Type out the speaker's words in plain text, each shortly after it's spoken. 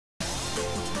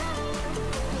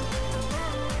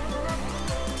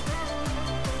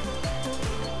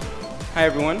Hi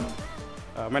everyone,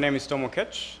 my name is Clement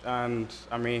Oketch and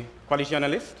I'm a quality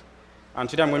analyst, and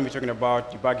today I'm going to be talking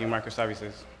about debugging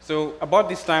microservices. So about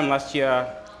this time last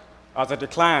year, I was at a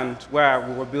client where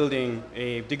we were building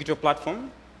a digital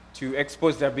platform to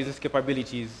expose their business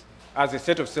capabilities as a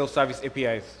set of self-service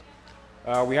APIs.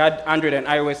 We had Android and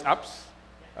iOS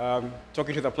apps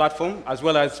talking to the platform, as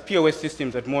well as POS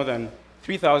systems at more than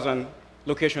 3,000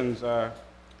 locations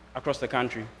across the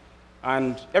country.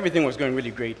 And everything was going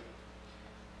really great.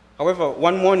 However,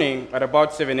 one morning at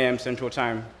about 7 a.m. Central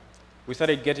Time, we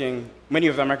started getting, many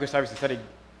of the microservices started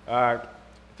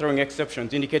throwing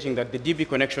exceptions, indicating that the DB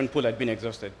connection pool had been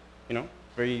exhausted. You know,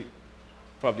 very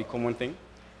probably common thing.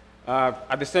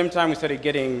 At the same time, we started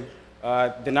getting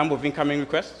the number of incoming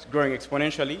requests growing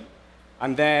exponentially.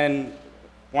 And then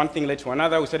one thing led to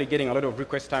another, we started getting a lot of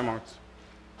request timeouts.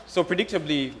 So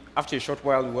predictably, after a short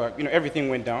while, everything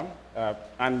went down,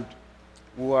 and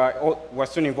we were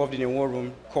soon involved in a war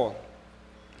room call.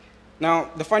 Now,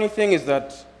 the funny thing is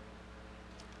that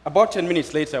about 10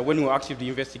 minutes later, when we were actively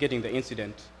investigating the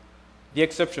incident, the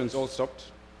exceptions all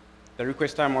stopped, the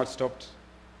request timeout stopped,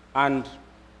 and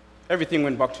everything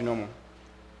went back to normal.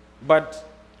 But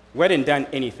we hadn't done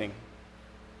anything,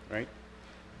 right?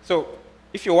 So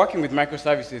if you're working with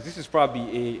microservices, this is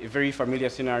probably a very familiar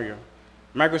scenario.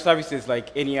 Microservices, like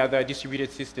any other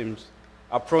distributed systems,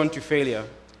 are prone to failure.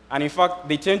 And in fact,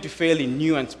 they tend to fail in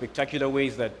new and spectacular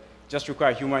ways that just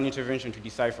require human intervention to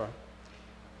decipher.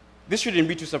 This shouldn't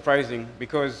be too surprising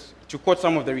because, to quote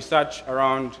some of the research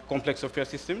around complex software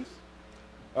systems,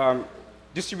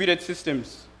 distributed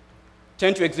systems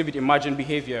tend to exhibit emergent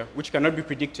behavior which cannot be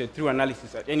predicted through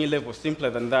analysis at any level simpler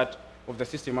than that of the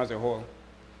system as a whole.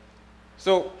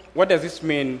 So what does this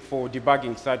mean for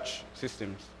debugging such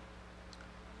systems?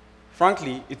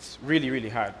 Frankly, it's really, really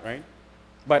hard, right?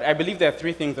 But I believe there are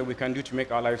three things that we can do to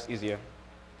make our lives easier.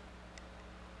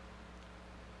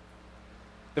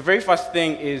 The very first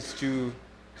thing is to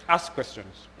ask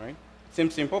questions, right?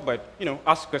 Seems simple, but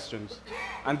ask questions,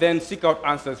 and then seek out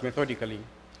answers methodically.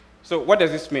 So what does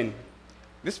this mean?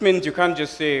 This means you can't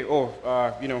just say,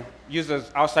 users,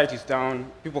 our site is down,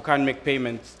 people can't make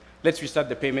payments, let's restart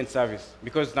the payment service,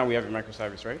 because now we have a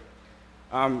microservice,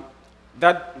 right?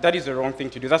 That is the wrong thing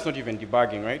to do. That's not even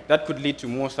debugging, right? That could lead to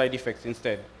more side effects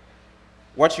instead.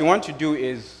 What you want to do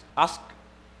is ask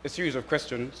a series of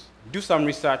questions, do some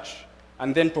research,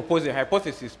 and then propose a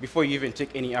hypothesis before you even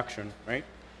take any action, right?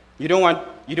 You don't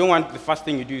want the first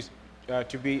thing you do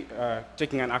to be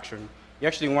taking an action. You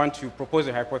actually want to propose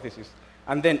a hypothesis.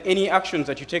 And then any actions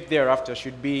that you take thereafter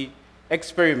should be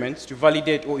experiments to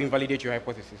validate or invalidate your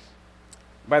hypothesis.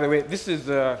 By the way, this is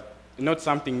not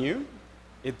something new.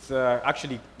 It's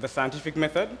actually the scientific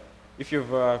method. If you've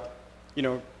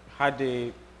had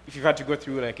to go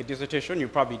through like a dissertation,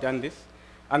 you've probably done this.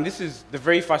 And this is the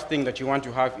very first thing that you want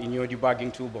to have in your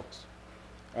debugging toolbox.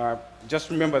 Just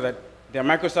remember that there are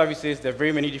microservices, there are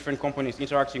very many different components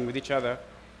interacting with each other.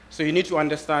 So you need to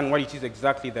understand what it is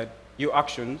exactly that your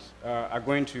actions are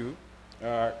going to,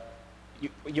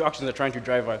 your actions are trying to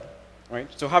drive at, right?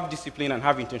 So have discipline and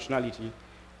have intentionality.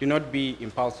 Do not be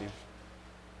impulsive.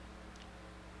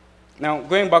 Now,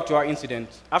 going back to our incident,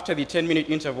 after the 10-minute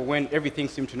interval when everything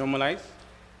seemed to normalize,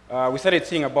 we started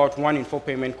seeing about 1 in 4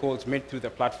 payment calls made through the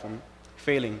platform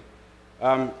failing.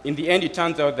 In the end, it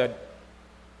turns out that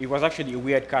it was actually a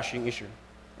weird caching issue,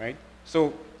 right?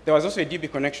 So there was also a DB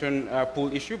connection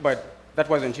pool issue, but that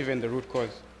wasn't even the root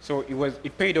cause. So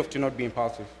it paid off to not be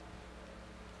impulsive.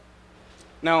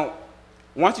 Now,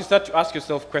 once you start to ask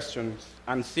yourself questions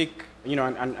and seek,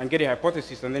 and get a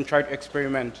hypothesis and then try to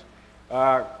experiment,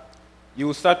 you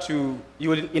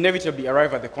will inevitably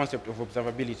arrive at the concept of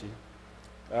observability.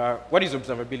 What is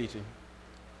observability?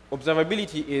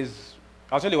 Observability is,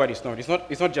 I'll tell you what it's not.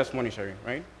 It's not just monitoring,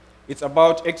 right? It's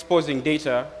about exposing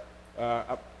data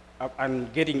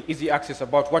and getting easy access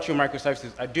about what your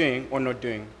microservices are doing or not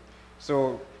doing.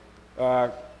 So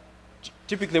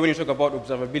typically when you talk about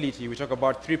observability, we talk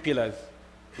about 3 pillars: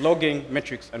 logging,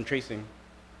 metrics, and tracing.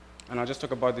 And I'll just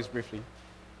talk about this briefly.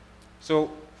 So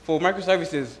for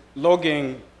microservices,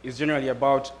 logging is generally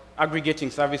about aggregating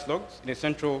service logs in a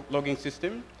central logging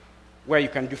system where you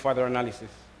can do further analysis,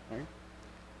 right?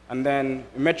 And then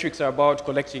metrics are about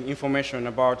collecting information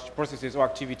about processes or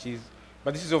activities,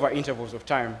 but this is over intervals of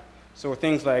time. So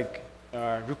things like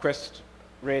request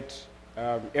rate,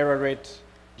 error rate,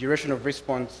 duration of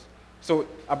response. So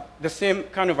the same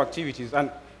kind of activities. And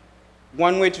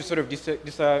one way to sort of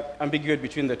disambiguate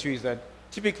between the two is that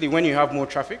typically when you have more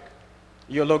traffic,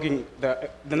 you're logging, the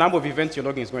number of events you're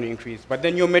logging is going to increase, but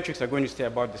then your metrics are going to stay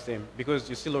about the same because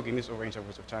you're still logging this over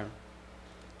intervals of time.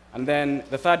 And then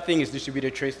the third thing is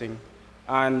distributed tracing.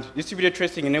 And distributed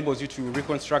tracing enables you to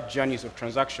reconstruct journeys of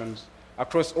transactions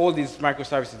across all these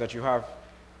microservices that you have,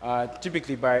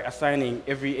 typically by assigning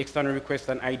every external request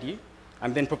an ID,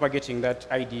 and then propagating that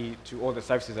ID to all the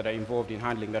services that are involved in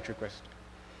handling that request.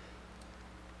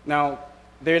 Now,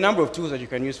 there are a number of tools that you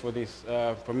can use for this,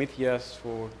 Prometheus,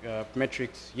 for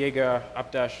metrics, Jaeger,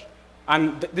 Updash,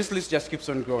 and this list just keeps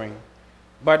on growing.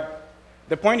 But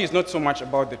the point is not so much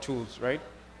about the tools, right?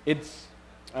 It's,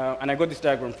 and I got this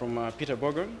diagram from Peter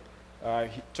Bogan.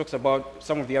 He talks about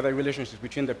some of the other relationships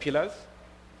between the pillars.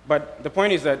 But the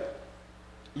point is that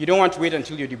you don't want to wait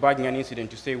until you're debugging an incident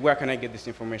to say, where can I get this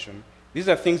information? These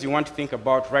are things you want to think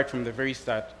about right from the very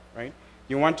start, right?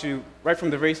 You want to, right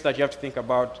from the very start, you have to think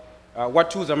about what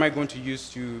tools am I going to use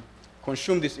to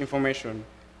consume this information,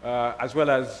 as well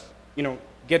as,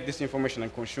 get this information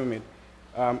and consume it.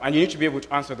 And you need to be able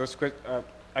to answer those questions,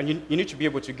 and you need to be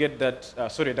able to get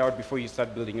that sorted out before you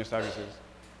start building your services.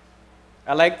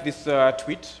 I like this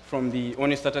tweet from the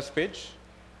Honest Status page,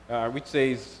 which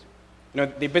says,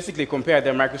 they basically compare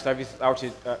their microservices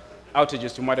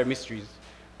outages to murder mysteries.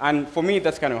 And for me,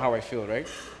 that's kind of how I feel, right?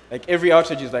 Like every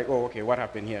outage is like, oh, okay, what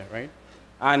happened here, right?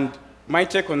 And my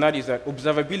take on that is that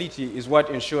observability is what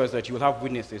ensures that you will have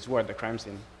witnesses who are at the crime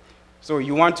scene. So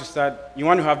you want to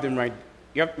have them right,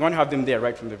 you want to have them there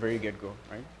right from the very get-go,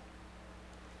 right?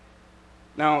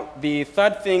 Now, the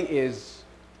third thing is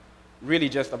really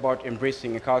just about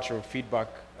embracing a culture of feedback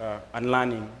and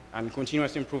learning and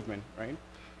continuous improvement, right?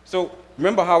 So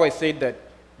remember how I said that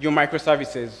your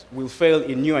microservices will fail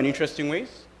in new and interesting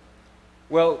ways?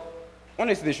 Well,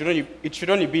 honestly, it should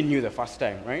only be new the first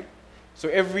time, right? So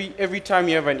every time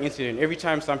you have an incident, every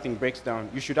time something breaks down,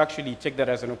 you should actually take that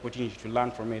as an opportunity to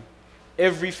learn from it.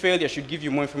 Every failure should give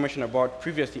you more information about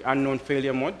previously unknown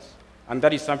failure modes, and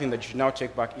that is something that you should now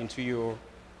take back into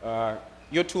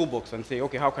your toolbox and say,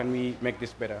 okay, how can we make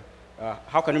this better?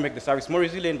 How can we make the service more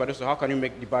resilient, but also how can we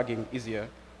make debugging easier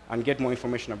and get more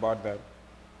information about that?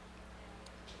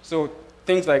 So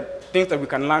things that we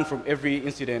can learn from every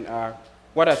incident are,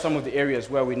 what are some of the areas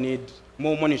where we need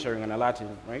more monitoring and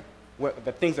alerting, right?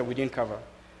 The things that we didn't cover.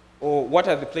 Or what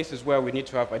are the places where we need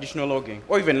to have additional logging,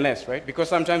 or even less, right? Because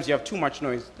sometimes you have too much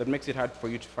noise that makes it hard for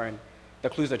you to find the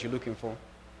clues that you're looking for.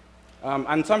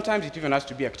 And sometimes it even has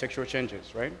to be architectural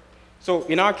changes, right? So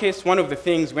in our case, one of the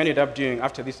things we ended up doing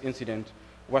after this incident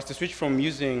was to switch from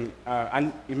using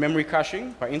in-memory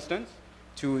caching, for instance,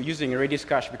 to using a Redis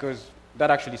cache, because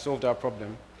that actually solved our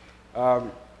problem.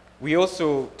 We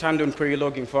also turned on query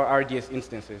logging for RDS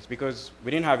instances, because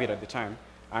we didn't have it at the time,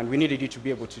 and we needed you to be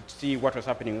able to see what was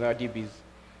happening with our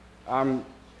DBs.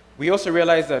 We also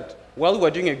realized that while we were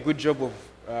doing a good job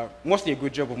of, mostly a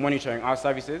good job of monitoring our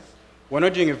services, we're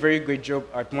not doing a very good job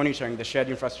at monitoring the shared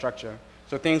infrastructure.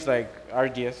 So things like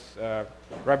RDS,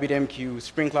 RabbitMQ,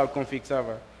 Spring Cloud Config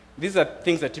Server, these are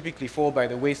things that typically fall by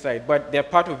the wayside, but they're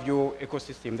part of your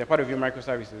ecosystem, they're part of your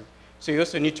microservices. So you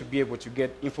also need to be able to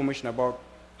get information about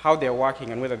how they're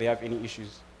working and whether they have any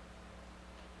issues.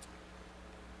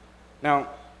 Now,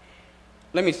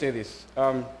 let me say this.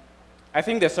 I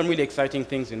think there's some really exciting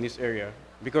things in this area,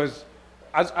 because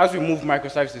as we move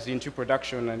microservices into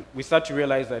production, and we start to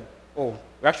realize that, oh,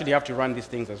 we actually have to run these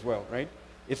things as well, right?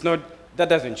 It's not, that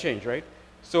doesn't change, right?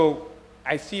 So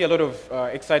I see a lot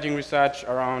of exciting research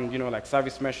around, like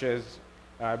service meshes,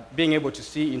 being able to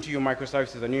see into your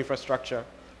microservices and your infrastructure.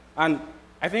 And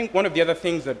I think one of the other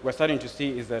things that we're starting to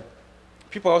see is that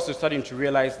people are also starting to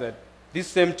realize that these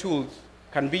same tools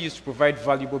can be used to provide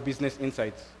valuable business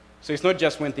insights. So it's not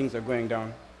just when things are going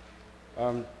down.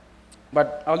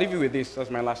 But I'll leave you with this as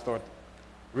my last thought.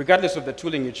 Regardless of the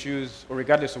tooling you choose, or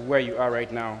regardless of where you are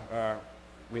right now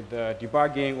with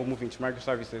debugging or moving to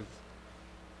microservices,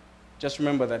 just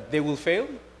remember that they will fail.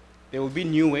 There will be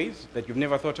new ways that you've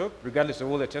never thought of, regardless of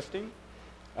all the testing.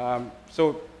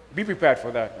 So be prepared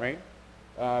for that, right?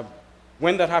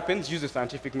 When that happens, use the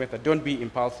scientific method. Don't be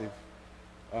impulsive.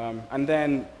 And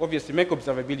then, obviously, make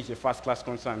observability a first-class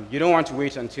concern. You don't want to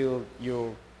wait until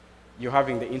you're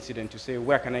having the incident to say,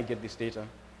 where can I get this data?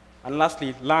 And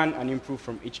lastly, learn and improve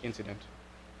from each incident.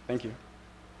 Thank you.